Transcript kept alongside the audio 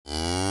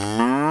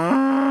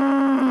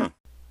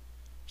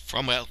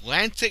From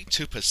Atlantic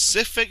to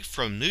Pacific,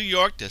 from New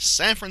York to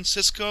San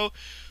Francisco,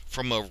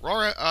 from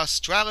Aurora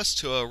Australis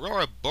to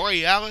Aurora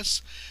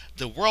Borealis,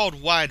 the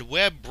World Wide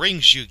Web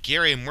brings you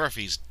Gary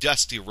Murphy's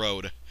Dusty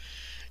Road.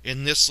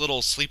 In this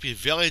little sleepy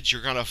village,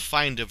 you're going to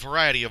find a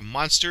variety of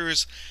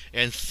monsters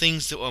and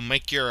things that will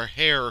make your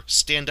hair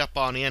stand up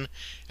on end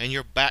and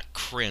your back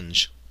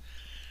cringe.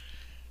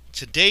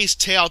 Today's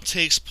tale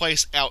takes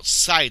place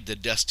outside the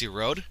Dusty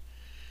Road.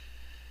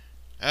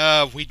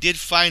 We did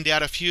find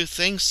out a few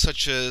things,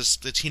 such as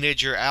the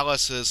teenager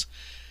Alice's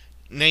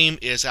name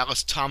is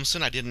Alice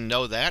Thompson. I didn't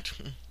know that.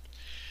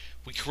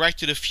 We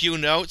corrected a few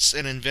notes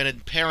and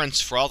invented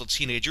parents for all the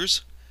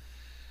teenagers.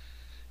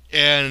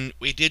 And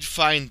we did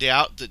find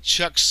out that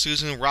Chuck,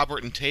 Susan,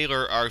 Robert, and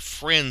Taylor are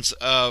friends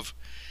of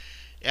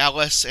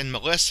Alice and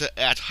Melissa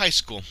at high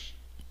school.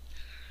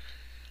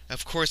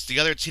 Of course, the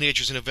other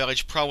teenagers in the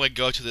village probably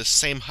go to the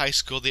same high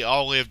school. They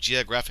all live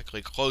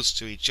geographically close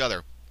to each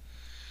other.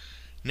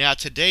 Now,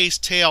 today's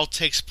tale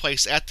takes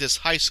place at this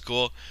high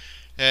school,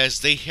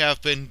 as they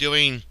have been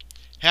doing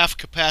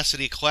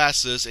half-capacity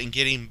classes and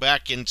getting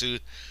back into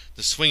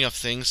the swing of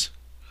things.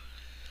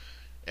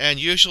 And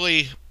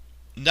usually,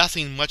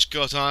 nothing much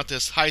goes on at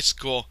this high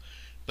school,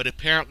 but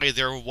apparently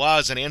there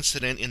was an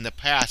incident in the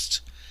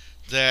past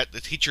that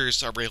the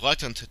teachers are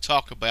reluctant to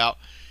talk about,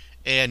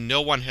 and no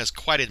one has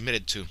quite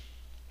admitted to.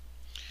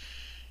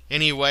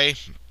 Anyway,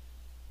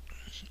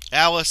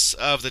 Alice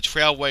of the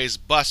Trailways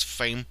bus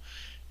fame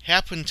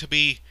happened to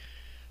be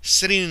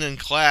sitting in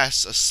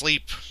class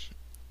asleep,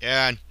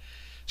 and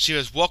she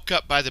was woke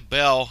up by the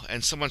bell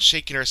and someone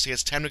shaking her saying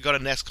it's time to go to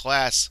the next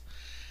class.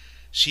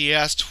 She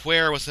asked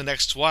where was the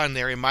next one.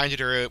 They reminded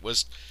her it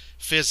was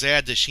phys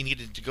ed, that she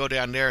needed to go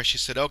down there. She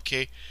said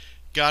okay,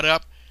 got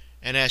up,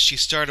 and as she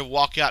started to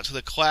walk out to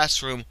the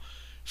classroom,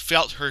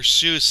 felt her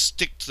shoes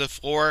stick to the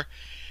floor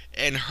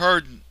and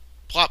heard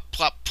plop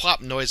plop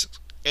plop noise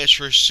as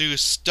her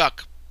shoes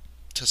stuck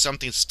to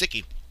something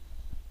sticky.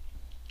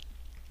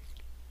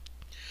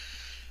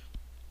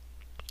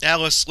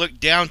 Alice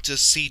looked down to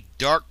see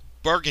dark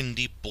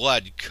burgundy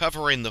blood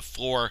covering the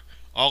floor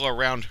all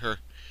around her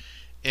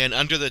and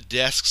under the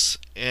desks,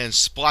 and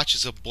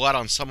splotches of blood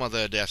on some of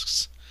the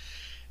desks.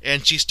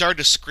 And she started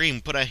to scream,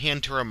 put a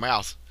hand to her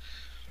mouth.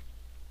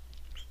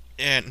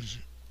 And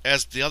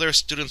as the other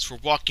students were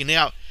walking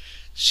out,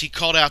 she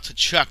called out to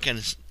Chuck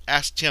and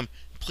asked him,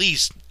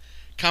 "Please,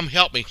 come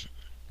help me."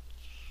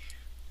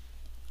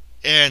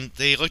 And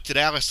they looked at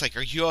Alice like,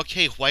 "Are you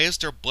okay? Why is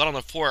there blood on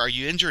the floor? Are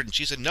you injured?" And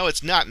she said, "No,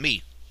 it's not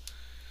me."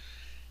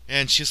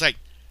 And she's like,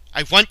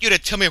 "I want you to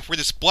tell me where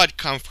this blood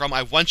comes from.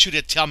 I want you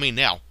to tell me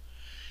now.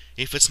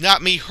 If it's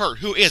not me hurt,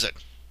 who is it?"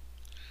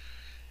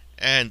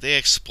 And they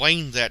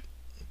explained that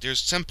there's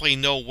simply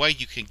no way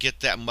you can get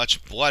that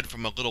much blood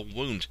from a little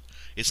wound.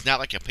 It's not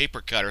like a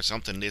paper cut or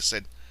something. They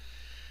said,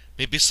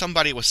 maybe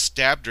somebody was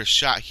stabbed or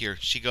shot here.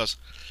 She goes,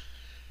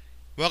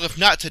 "Well, if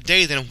not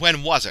today, then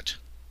when was it?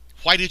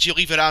 Why did you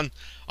leave it on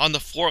the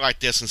floor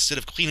like this instead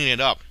of cleaning it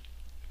up?"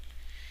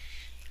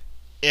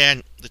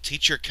 And the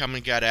teacher came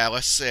and got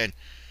Alice and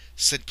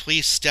said,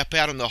 "Please step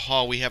out in the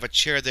hall. We have a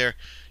chair there.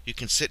 You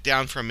can sit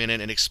down for a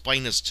minute and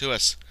explain this to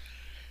us."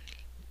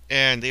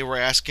 And they were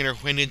asking her,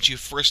 "When did you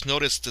first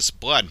notice this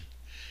blood?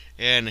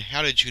 And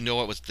how did you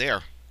know it was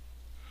there?"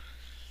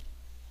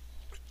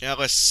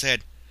 Alice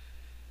said,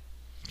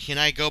 "Can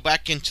I go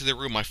back into the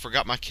room? I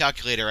forgot my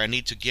calculator. I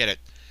need to get it."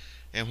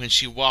 And when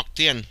she walked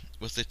in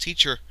with the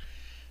teacher,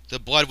 the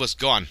blood was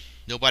gone.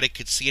 Nobody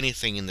could see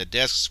anything, and the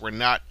desks were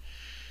not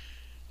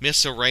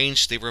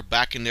misarranged. They were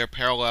back in their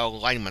parallel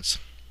alignments.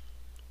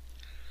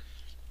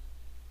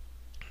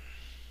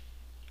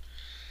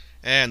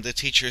 And the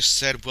teacher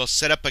said, "We'll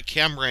set up a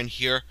camera in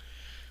here.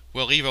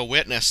 We'll leave a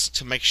witness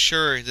to make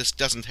sure this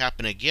doesn't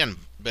happen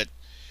again. But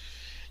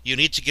you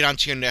need to get on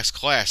to your next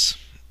class."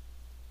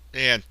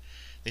 And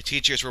the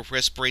teachers were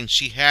whispering,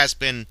 "She has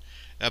been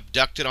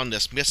abducted on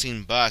this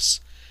missing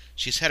bus.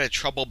 She's had a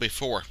trouble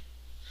before."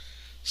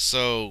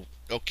 So,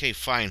 okay,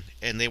 fine.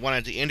 And they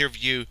wanted to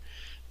interview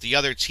the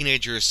other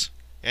teenagers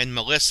and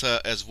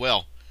Melissa as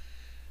well.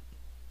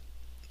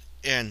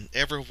 And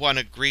everyone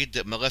agreed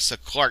that Melissa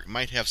Clark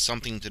might have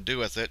something to do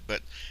with it,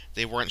 but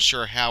they weren't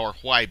sure how or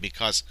why,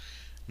 because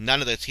none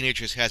of the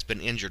teenagers has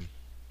been injured.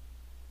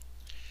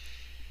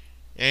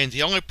 And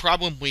the only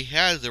problem we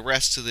had the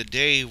rest of the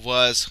day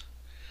was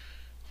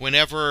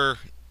whenever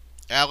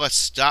Alice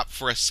stopped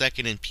for a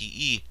second in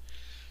PE,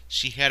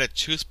 she had a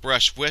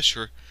toothbrush with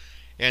her,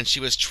 and she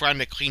was trying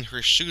to clean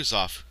her shoes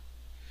off.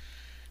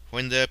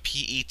 When the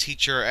PE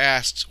teacher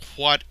asked,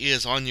 "What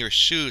is on your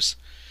shoes?"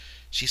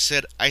 she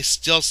said, "I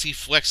still see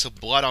flecks of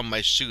blood on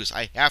my shoes.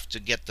 I have to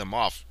get them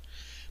off.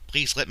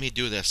 Please let me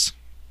do this."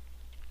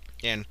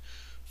 And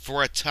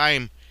for a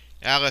time,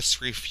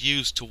 Alice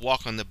refused to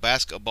walk on the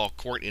basketball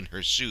court in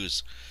her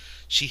shoes.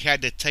 She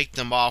had to take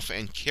them off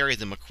and carry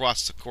them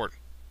across the court.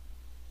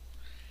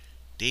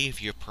 Dave,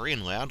 you're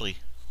purring loudly.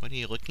 What are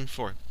you looking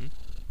for?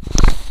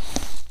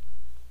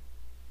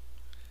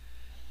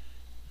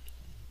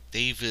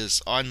 Dave,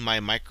 is on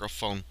my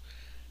microphone,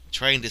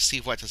 trying to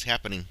see what is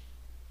happening.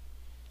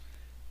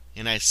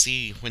 And I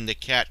see when the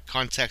cat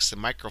contacts the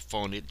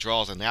microphone, it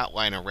draws an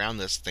outline around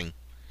this thing.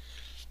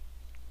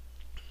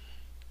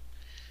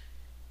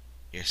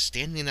 You're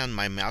standing on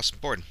my mouse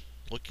board,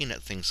 looking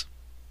at things.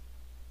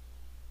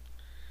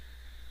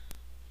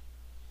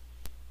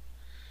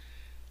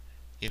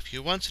 If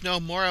you want to know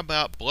more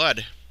about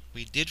blood,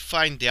 we did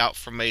find out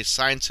from a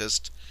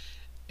scientist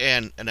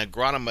and an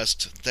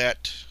agronomist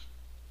that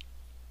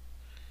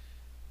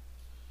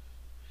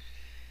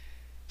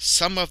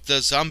some of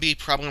the zombie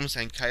problems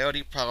and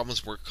coyote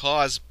problems were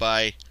caused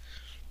by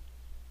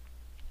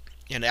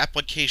an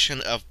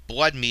application of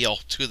blood meal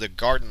to the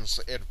gardens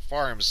and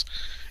farms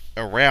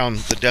around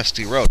the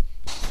dusty road.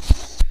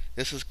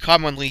 This is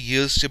commonly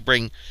used to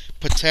bring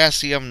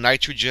potassium,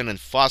 nitrogen, and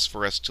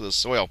phosphorus to the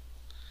soil.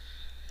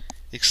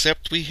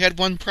 Except we had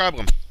one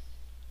problem.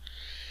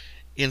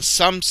 In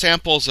some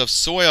samples of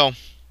soil,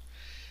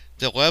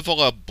 the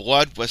level of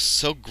blood was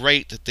so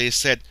great that they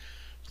said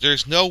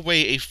there's no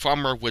way a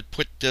farmer would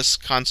put this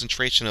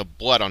concentration of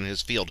blood on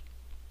his field.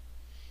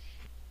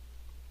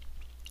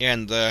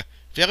 And the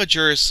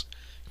villagers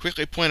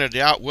quickly pointed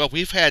out, well,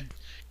 we've had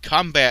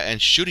combat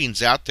and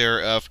shootings out there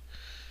of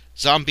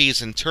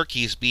zombies and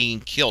turkeys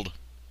being killed.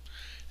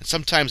 And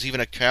sometimes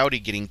even a coyote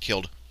getting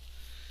killed.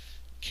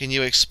 Can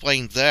you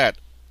explain that?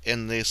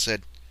 And they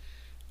said,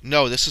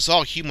 no, this is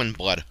all human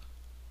blood.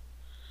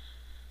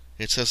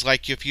 It says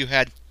like if you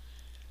had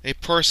a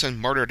person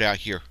murdered out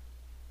here.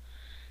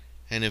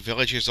 And the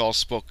villagers all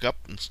spoke up.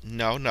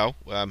 No.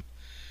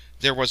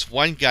 There was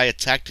one guy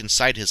attacked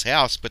inside his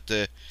house, but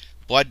the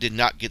blood did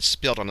not get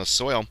spilled on the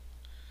soil.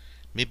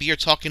 Maybe you're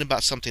talking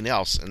about something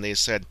else. And they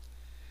said,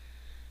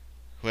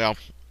 well,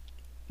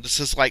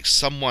 this is like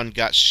someone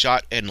got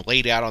shot and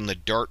laid out on the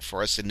dirt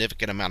for a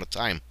significant amount of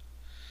time.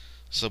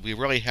 So we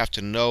really have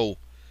to know,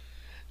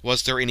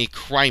 was there any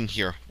crime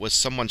here? Was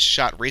someone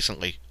shot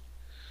recently?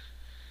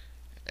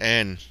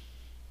 And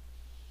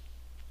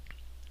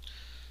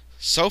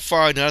so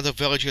far, none of the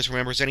villagers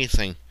remembers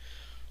anything.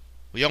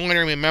 We only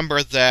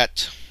remember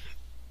that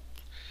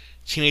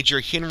teenager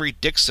Henry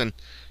Dixon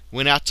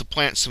went out to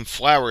plant some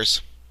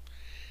flowers.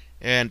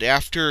 And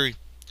after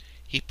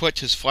he put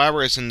his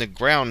flowers in the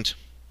ground,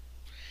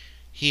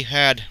 he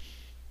had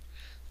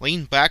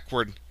leaned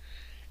backward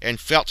and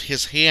felt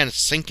his hand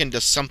sink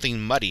into something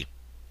muddy.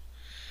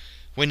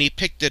 When he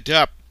picked it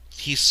up,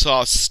 he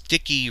saw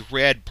sticky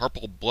red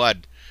purple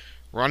blood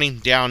running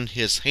down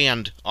his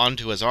hand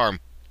onto his arm.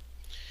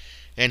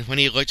 And when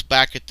he looked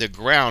back at the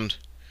ground,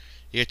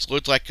 it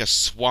looked like a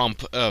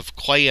swamp of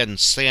clay and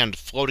sand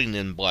floating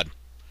in blood.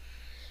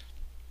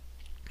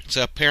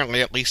 So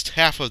apparently at least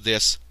half of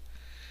this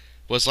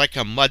was like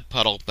a mud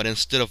puddle, but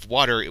instead of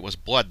water, it was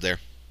blood there.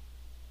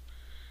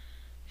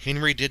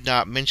 Henry did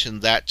not mention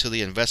that to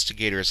the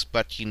investigators,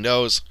 but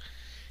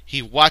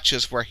he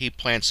watches where he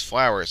plants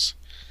flowers,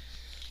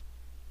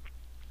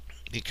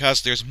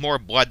 because there's more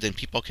blood than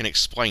people can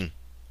explain.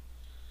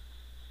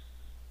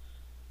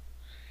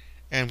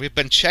 And we've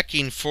been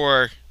checking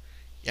for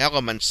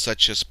elements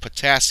such as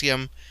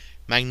potassium,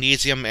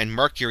 magnesium, and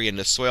mercury in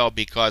the soil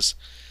because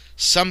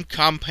some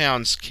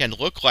compounds can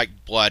look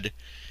like blood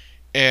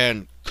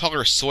and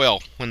color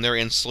soil when they're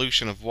in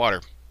solution of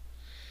water.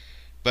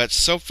 But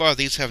so far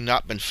these have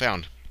not been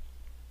found.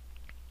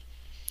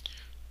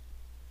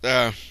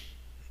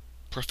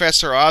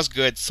 Professor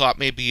Osgood thought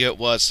maybe it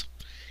was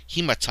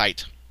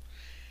hematite,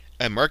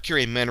 a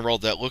mercury mineral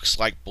that looks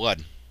like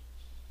blood.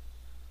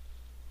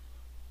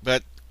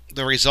 But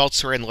the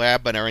results are in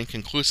lab and are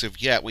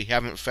inconclusive yet. We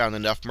haven't found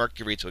enough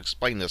mercury to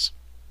explain this.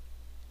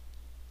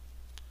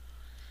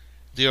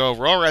 The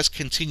auroras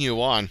continue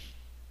on.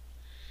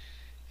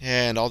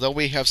 And although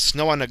we have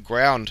snow on the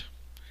ground,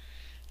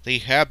 they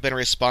have been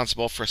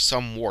responsible for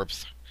some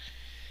warmth.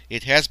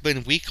 It has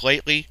been weak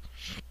lately.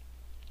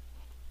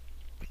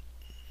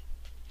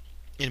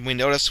 And we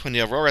noticed when the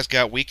auroras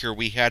got weaker,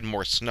 we had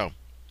more snow.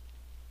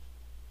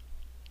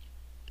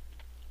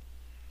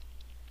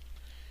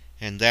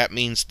 And that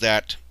means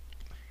that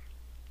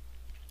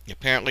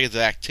apparently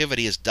the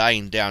activity is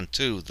dying down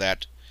too.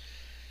 That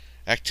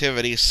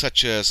activities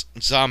such as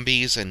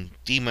zombies and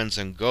demons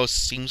and ghosts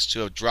seems to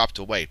have dropped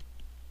away.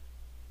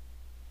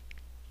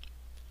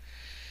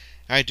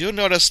 I do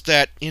notice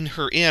that in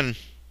her inn,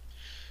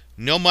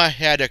 Noma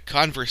had a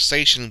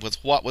conversation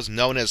with what was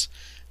known as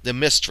the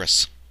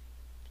Mistress,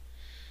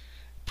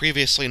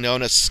 previously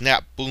known as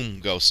Snap Boom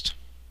Ghost.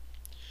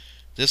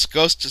 This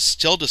ghost is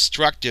still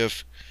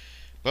destructive,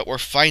 but we're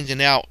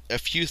finding out a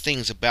few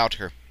things about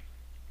her.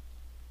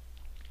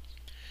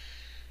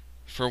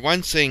 For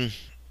one thing,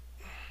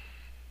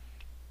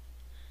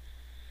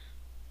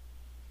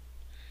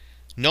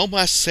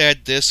 Noma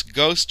said this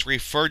ghost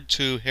referred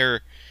to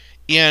her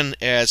inn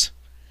as,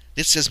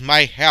 "This is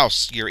my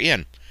house you're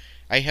in.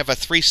 I have a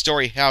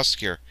 3-story house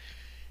here."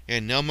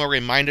 And Noma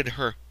reminded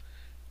her,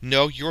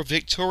 "No, your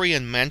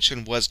Victorian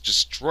mansion was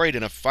destroyed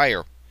in a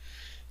fire.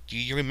 Do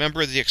you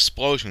remember the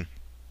explosion?"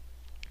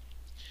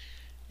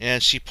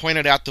 And she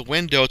pointed out the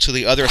window to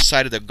the other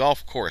side of the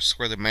golf course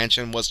where the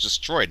mansion was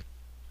destroyed.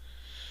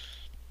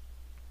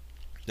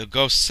 The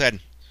ghost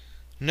said,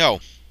 "No,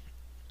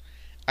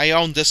 I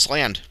own this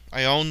land.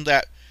 I own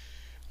that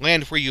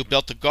land where you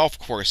built the golf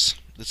course.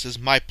 This is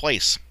my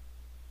place.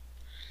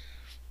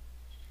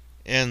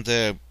 And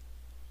the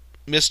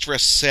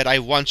mistress said, I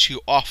want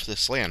you off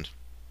this land.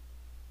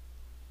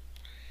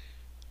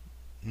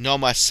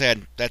 Noma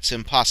said, that's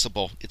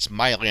impossible. It's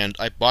my land.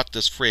 I bought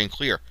this free and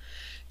clear.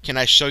 Can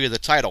I show you the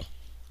title?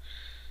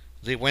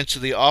 They went to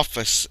the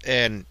office,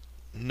 and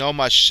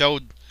Noma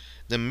showed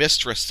the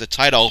mistress the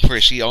title where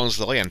she owns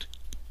the land.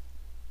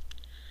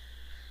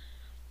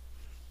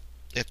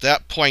 At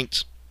that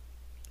point,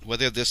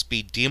 whether this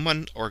be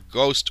demon or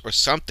ghost or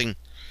something,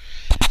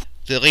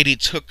 the lady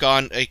took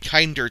on a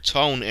kinder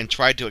tone and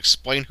tried to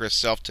explain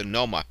herself to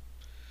Noma.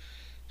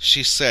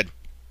 She said,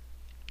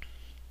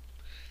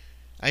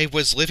 I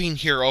was living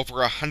here over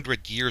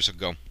 100 years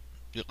ago.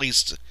 At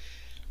least,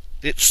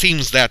 it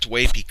seems that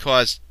way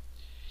because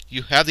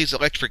you have these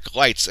electric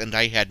lights and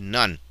I had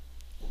none.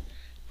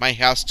 My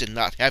house did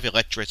not have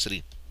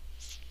electricity.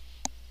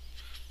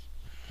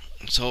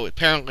 So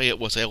apparently it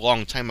was a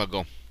long time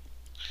ago.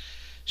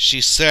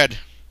 She said,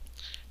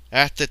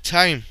 at the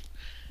time,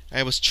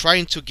 I was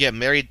trying to get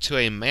married to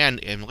a man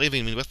and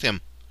living with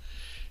him.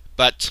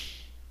 But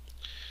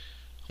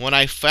when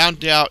I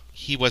found out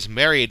he was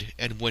married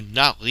and would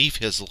not leave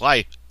his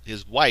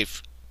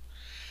wife,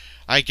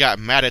 I got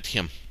mad at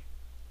him.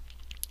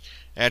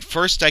 At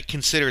first I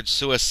considered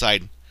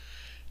suicide,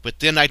 but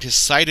then I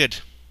decided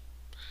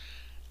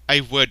I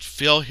would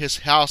fill his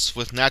house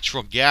with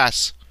natural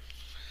gas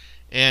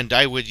and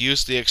I would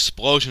use the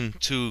explosion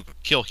to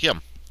kill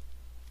him.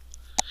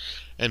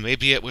 And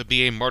maybe it would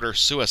be a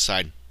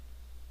murder-suicide.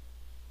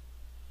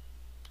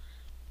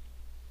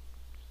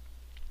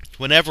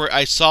 Whenever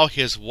I saw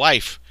his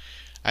wife,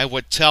 I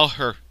would tell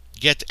her,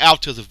 get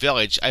out of the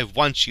village, I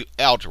want you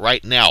out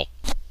right now.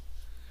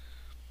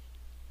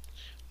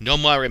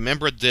 Noma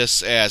remembered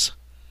this as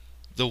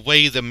the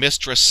way the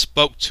mistress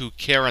spoke to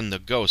Karen the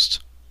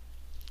ghost.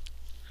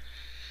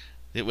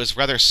 It was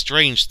rather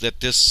strange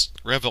that this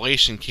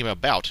revelation came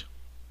about.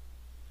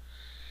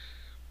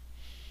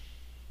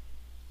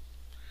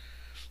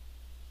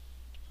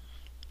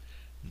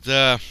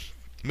 The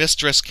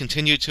mistress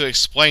continued to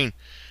explain,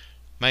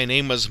 my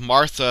name was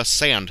Martha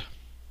Sand.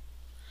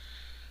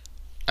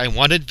 I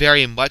wanted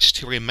very much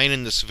to remain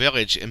in this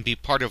village and be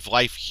part of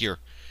life here,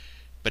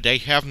 but I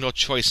have no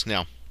choice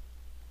now.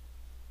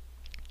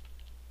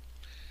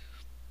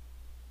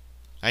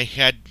 I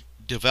had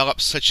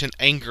developed such an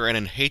anger and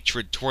an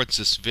hatred towards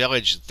this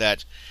village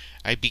that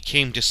I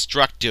became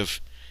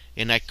destructive,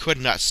 and I could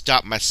not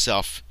stop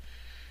myself.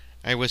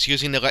 I was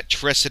using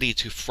electricity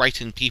to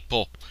frighten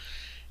people,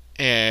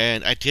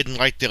 and I didn't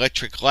like the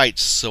electric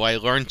lights, so I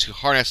learned to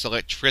harness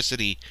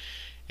electricity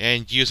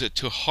and use it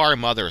to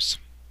harm others.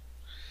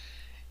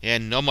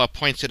 And Noma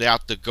pointed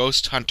out the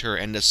ghost hunter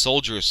and the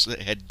soldiers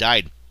that had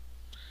died.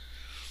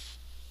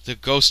 The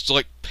ghost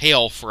looked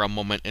pale for a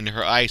moment, and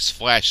her eyes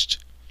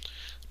flashed.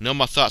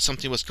 Noma thought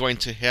something was going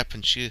to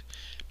happen,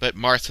 but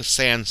Martha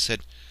Sand said,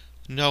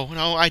 No,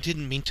 I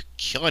didn't mean to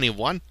kill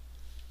anyone.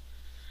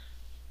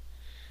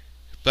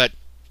 But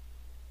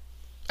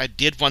I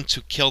did want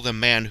to kill the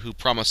man who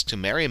promised to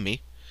marry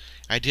me.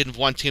 I didn't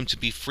want him to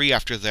be free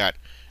after that.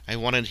 I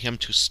wanted him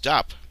to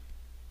stop.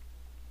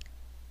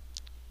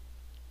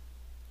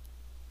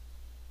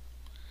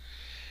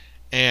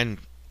 And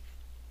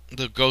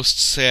the ghost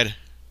said,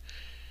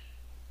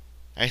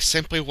 I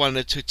simply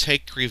wanted to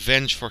take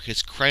revenge for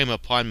his crime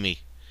upon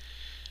me.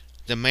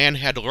 The man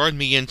had lured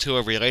me into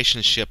a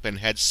relationship and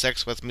had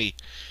sex with me,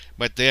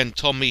 but then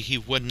told me he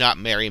would not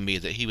marry me,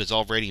 that he was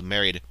already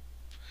married.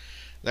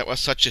 That was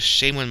such a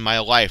shame in my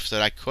life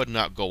that I could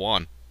not go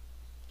on.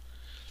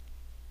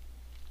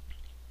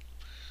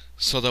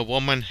 So the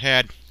woman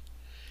had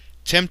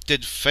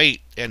tempted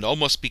fate and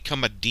almost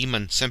become a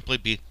demon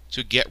simply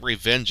to get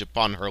revenge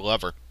upon her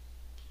lover.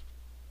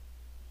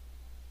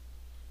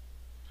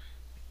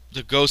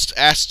 The ghost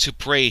asked to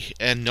pray,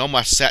 and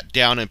Noma sat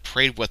down and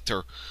prayed with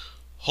her,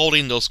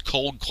 holding those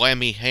cold,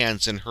 clammy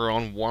hands in her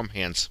own warm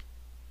hands.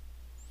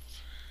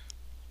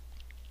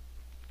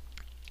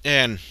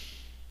 And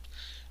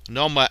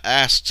Noma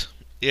asked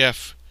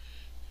if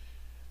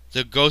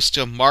the ghost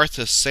of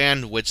Martha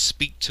Sand would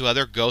speak to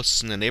other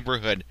ghosts in the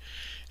neighborhood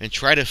and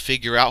try to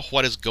figure out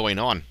what is going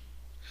on.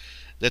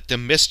 That the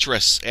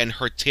mistress and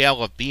her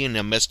tale of being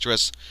a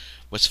mistress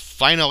was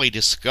finally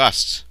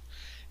discussed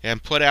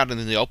and put out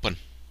in the open.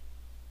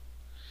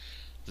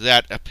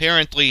 That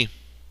apparently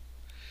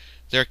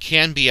there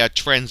can be a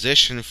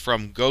transition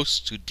from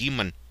ghost to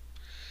demon,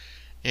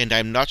 and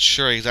I'm not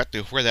sure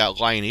exactly where that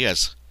line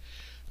is,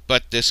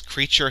 but this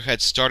creature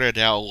had started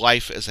out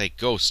life as a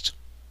ghost.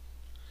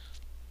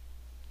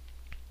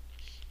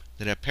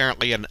 That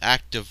apparently an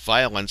act of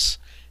violence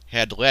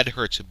had led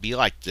her to be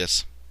like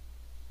this.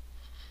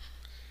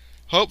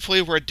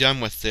 Hopefully we're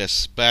done with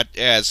this, but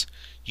as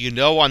you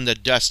know, on the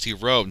Dusty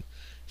Road,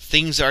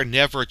 things are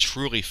never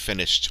truly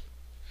finished.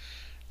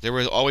 There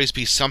will always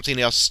be something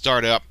else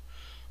start up,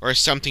 or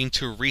something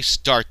to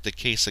restart the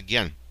case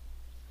again.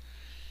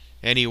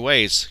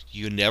 Anyways,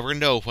 you never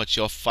know what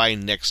you'll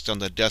find next on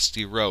the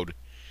Dusty Road,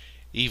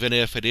 even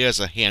if it is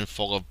a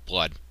handful of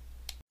blood.